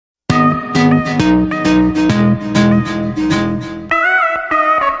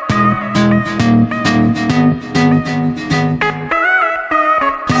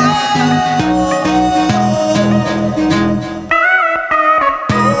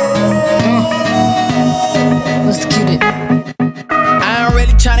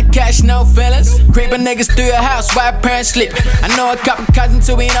bitch, no feelings. Creeping niggas through your house while parents sleep. I know a couple cousins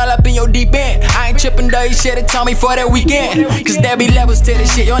who ain't all up in your deep end. I ain't tripping though, you should've told me for that weekend. Cause there be levels to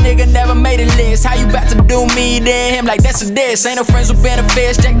this shit, your nigga never made a list. How you about to do me, then him, like that's a diss. Ain't no friends with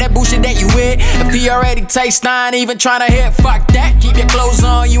benefits, check that bullshit that you with. If he already takes nine, even tryna hit, fuck that. Keep your clothes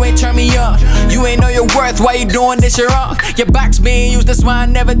on, you ain't turn me on. You ain't know your worth, why you doing this, you're wrong. Your box being used, that's why I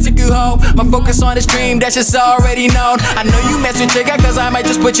never took you home. My focus on the stream, that's just already known. I know you mess with Trigger, cause I might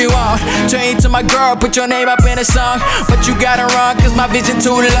just put you on. Train to my girl, put your name up in a song. But you got it wrong, cause my vision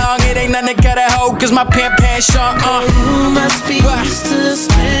too long. It ain't nothing to cut a hoe, cause my pimp pants strong. You must be used to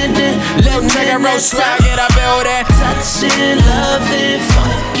spending. Little Trigarow swag in our building. Touchin, lovin',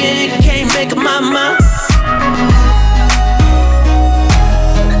 fucking, can't make up my mind.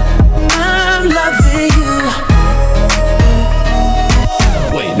 I'm loving you.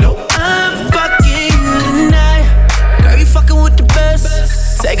 Wait, no. I'm fucking you tonight. Girl, you fucking with the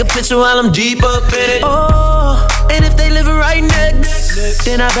best. Take a picture while I'm deep up in it. Oh, and if they living right next,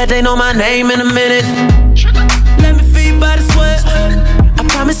 then I bet they know my name in a minute. Let me feel your body sweat. I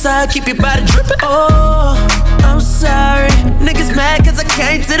promise I'll keep your body drippin'. Oh, I'm sorry. Niggas mad cause I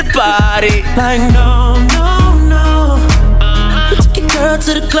came to the party. Like no, no, no. We took your girl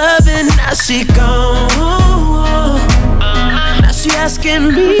to the club and now she gone. Now she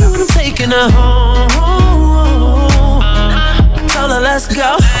asking me when I'm taking her home. I told her let's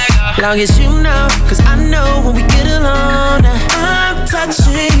go, long as you know, cause I know when we get alone. I'm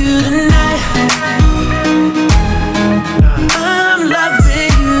touching you tonight. I'm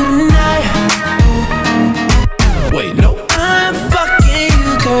loving you tonight. Wait, no. I'm fucking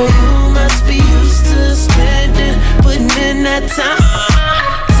you, girl. You must be used to spending, putting in that time.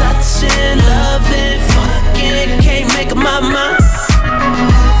 Touching, loving, fucking, can't make up my mind.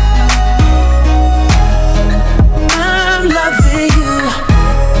 I'm loving you.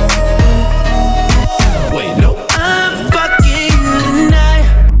 Wait, no. I'm fucking you tonight.